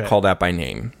think that they're called out by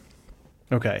name.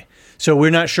 Okay, so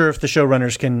we're not sure if the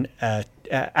showrunners can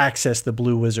access the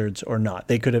Blue Wizards or not.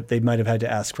 They might have had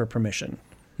to ask for permission.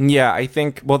 Yeah, I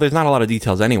think. Well, there's not a lot of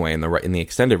details anyway in the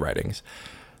extended writings,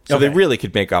 so they really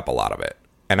could make up a lot of it,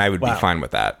 and I would be fine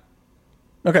with that.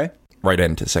 Okay. Right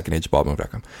into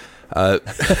secondagebaldmove.com.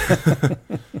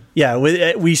 Yeah,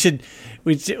 we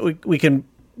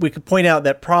could point out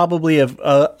that probably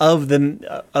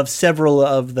of several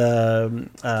of the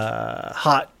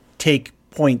hot take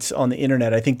points on the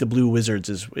internet, I think the Blue Wizards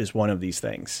is one of these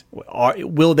things.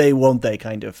 Will they, won't they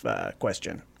kind of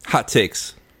question. Hot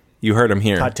takes. You heard them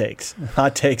here. Hot takes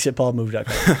at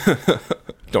paulmove.com.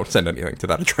 Don't send anything to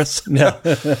that address. No.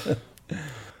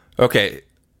 Okay.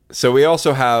 So we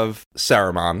also have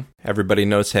Saruman. Everybody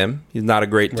knows him. He's not a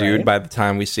great dude by the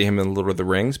time we see him in Lord of the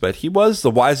Rings, but he was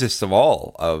the wisest of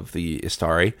all of the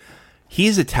Istari.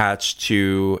 He's attached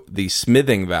to the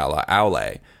smithing Vala,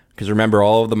 Aule, because remember,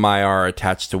 all of the Maiar are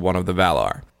attached to one of the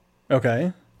Valar.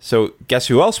 Okay. So guess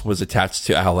who else was attached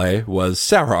to Aule was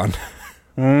Sauron.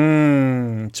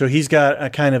 So he's got a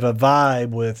kind of a vibe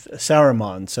with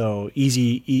Saruman, so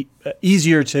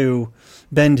easier to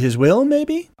bend his will,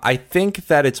 maybe? I think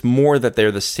that it's more that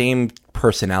they're the same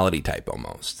personality type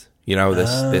almost. You know,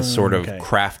 this sort of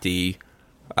crafty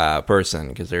person,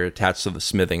 because they're attached to the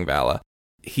smithing Vala.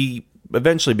 He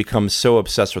eventually becomes so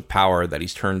obsessed with power that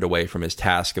he's turned away from his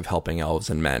task of helping elves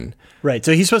and men. Right,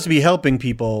 so he's supposed to be helping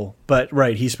people, but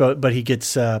he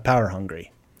gets power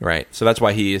hungry. Right, so that's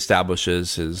why he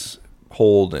establishes his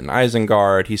hold in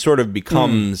Isengard. He sort of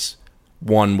becomes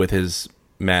one with his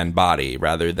man body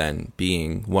rather than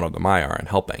being one of the Maiar and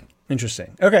helping.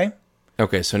 Interesting. Okay,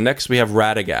 so next we have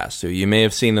Radagast, who you may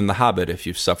have seen in The Hobbit if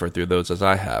you've suffered through those as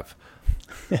I have.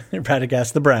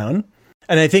 Radagast the brown.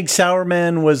 And I think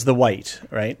Saruman was the white,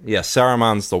 right? Yes,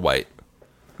 Saruman's the white.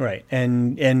 Right,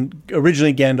 and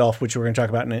originally Gandalf, which we're going to talk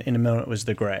about in a moment, was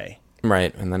the gray.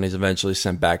 Right, and then he's eventually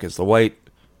sent back as the white.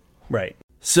 Right.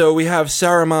 So we have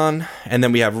Saruman, and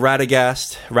then we have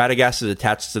Radagast. Radagast is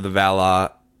attached to the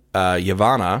Vala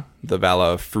Yavanna, the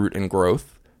Vala of fruit and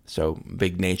growth, so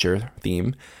big nature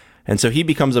theme. And so he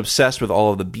becomes obsessed with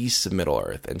all of the beasts of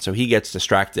Middle-earth, and so he gets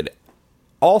distracted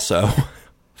also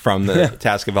from the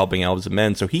task of helping elves and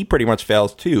men. So he pretty much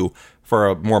fails too for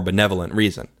a more benevolent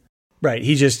reason. Right.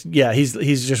 He's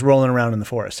just rolling around in the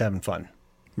forest having fun.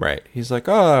 Right. He's like,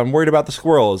 oh, I'm worried about the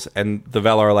squirrels. And the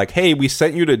Valar are like, hey, we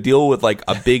sent you to deal with like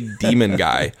a big demon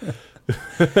guy.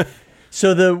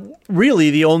 So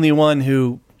the only one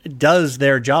who does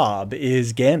their job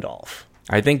is Gandalf.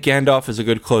 I think Gandalf is a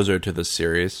good closer to this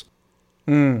series.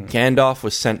 Gandalf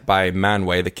was sent by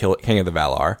Manwë, the king of the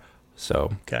Valar.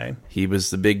 So he was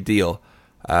the big deal.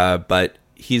 But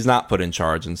he's not put in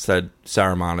charge. Instead,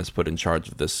 Saruman is put in charge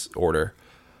of this order.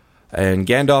 And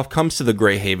Gandalf comes to the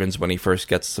Grey Havens when he first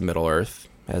gets to Middle-earth,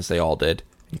 as they all did.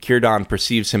 And Círdan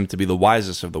perceives him to be the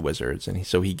wisest of the wizards, and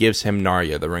so he gives him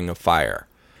Narya, the Ring of Fire.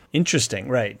 Interesting,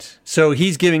 right. So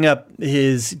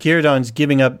Círdan's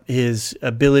giving up his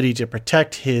ability to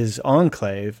protect his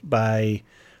enclave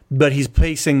but he's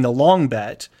placing the long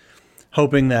bet,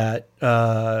 hoping that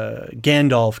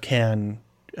Gandalf can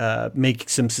make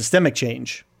some systemic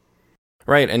change.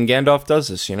 Right, and Gandalf does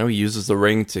this. He uses the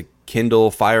ring to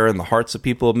kindle fire in the hearts of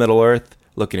people of Middle-earth.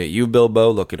 Looking at you, Bilbo.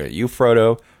 Looking at you,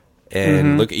 Frodo.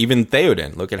 And look, even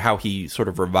Theoden. Look at how he sort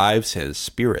of revives his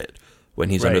spirit when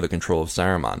he's under the control of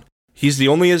Saruman. He's the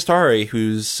only Istari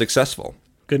who's successful.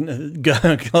 Good,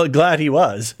 glad he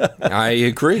was. I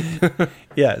agree.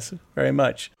 Yes, very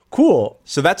much. Cool.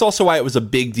 So that's also why it was a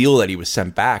big deal that he was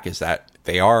sent back, is that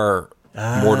they are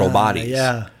mortal bodies.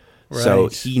 Yeah. Right. So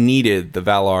he needed the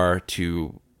Valar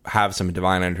to have some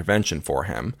divine intervention for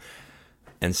him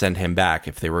and send him back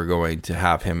if they were going to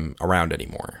have him around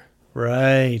anymore.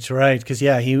 Right. Because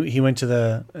he went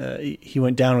to he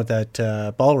went down with that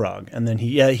Balrog, and then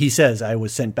he says, "I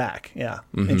was sent back." Yeah,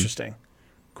 Interesting,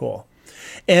 cool.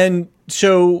 And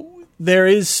so there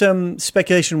is some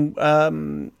speculation.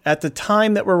 At the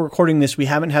time that we're recording this, we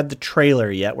haven't had the trailer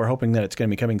yet. We're hoping that it's going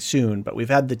to be coming soon, but we've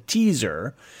had the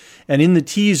teaser. And in the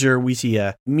teaser, we see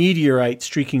a meteorite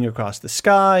streaking across the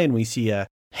sky, and we see a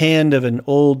hand of an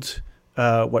old,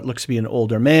 what looks to be an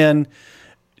older man.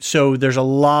 So there's a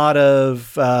lot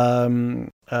of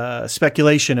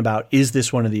speculation about, is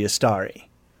this one of the Istari?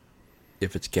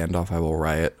 If it's Gandalf, I will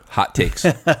riot. Hot takes.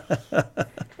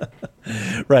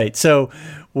 Right. So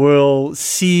we'll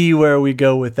see where we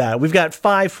go with that. We've got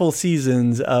 5 full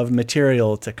seasons of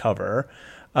material to cover.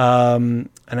 And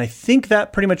I think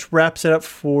that pretty much wraps it up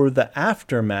for the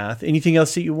aftermath. Anything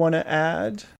else that you want to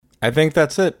add? I think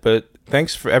that's it. But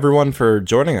thanks for everyone for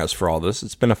joining us for all this.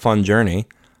 It's been a fun journey.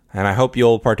 And I hope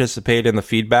you'll participate in the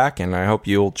feedback, and I hope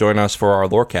you'll join us for our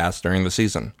Lorecast during the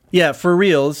season. Yeah, for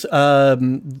reals.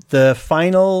 The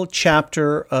final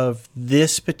chapter of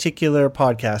this particular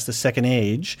podcast, The Second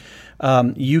Age,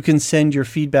 you can send your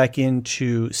feedback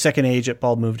into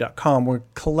secondage@baldmove.com. We'll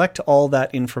collect all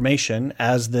that information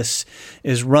as this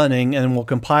is running, and we'll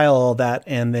compile all that,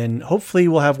 and then hopefully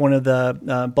we'll have one of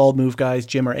the Bald Move guys,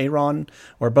 Jim or Aaron,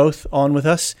 or both, on with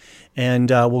us, and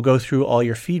we'll go through all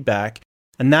your feedback.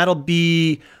 And that'll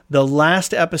be the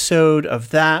last episode of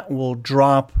that will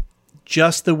drop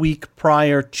just the week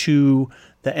prior to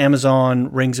the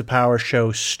Amazon Rings of Power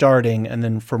show starting. And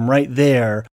then from right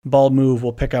there, Bald Move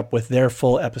will pick up with their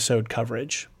full episode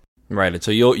coverage. Right. And so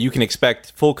you can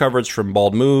expect full coverage from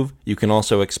Bald Move. You can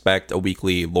also expect a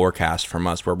weekly Lorecast from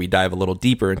us where we dive a little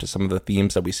deeper into some of the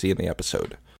themes that we see in the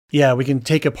episode. Yeah, we can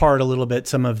take apart a little bit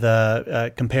some of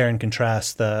the compare and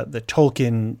contrast the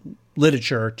Tolkien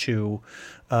literature to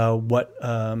what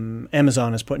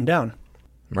Amazon is putting down.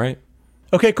 Right.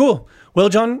 Okay, cool. Well,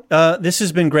 John, this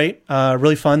has been great.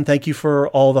 Really fun. Thank you for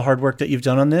all the hard work that you've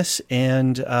done on this.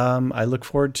 And I look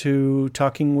forward to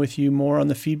talking with you more on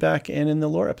the feedback and in the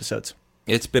lore episodes.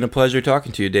 It's been a pleasure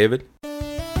talking to you, David.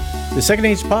 The Second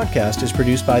Age podcast is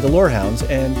produced by the Lorehounds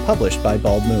and published by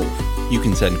Bald Move. You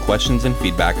can send questions and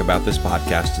feedback about this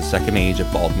podcast to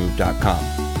secondage@baldmove.com.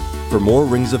 For more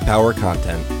Rings of Power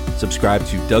content, subscribe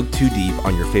to Dug Too Deep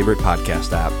on your favorite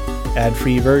podcast app.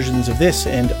 Ad-free versions of this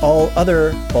and all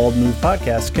other Bald Move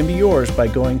podcasts can be yours by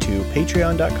going to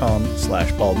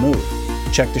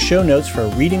patreon.com/baldmove. Check the show notes for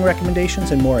reading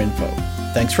recommendations and more info.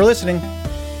 Thanks for listening.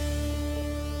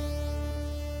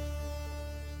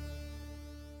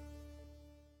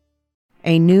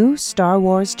 A new Star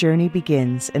Wars journey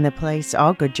begins in the place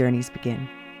all good journeys begin.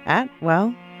 At,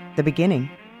 well, the beginning.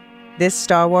 This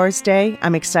Star Wars Day,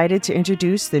 I'm excited to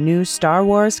introduce the new Star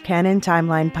Wars Canon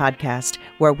Timeline podcast,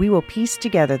 where we will piece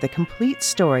together the complete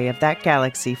story of that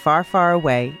galaxy far, far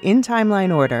away, in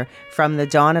timeline order, from the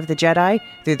dawn of the Jedi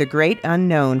through the great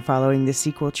unknown following the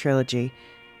sequel trilogy.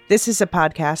 This is a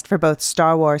podcast for both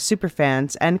Star Wars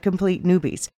superfans and complete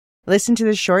newbies. Listen to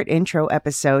the short intro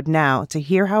episode now to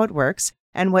hear how it works,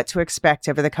 and what to expect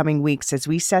over the coming weeks as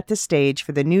we set the stage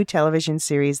for the new television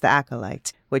series The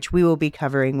Acolyte, which we will be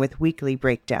covering with weekly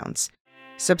breakdowns.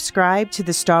 Subscribe to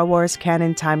the Star Wars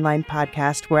Canon Timeline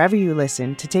podcast wherever you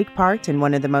listen to take part in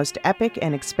one of the most epic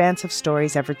and expansive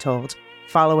stories ever told,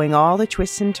 following all the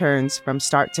twists and turns from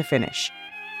start to finish.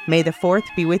 May the 4th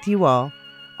be with you all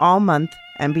month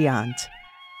and beyond.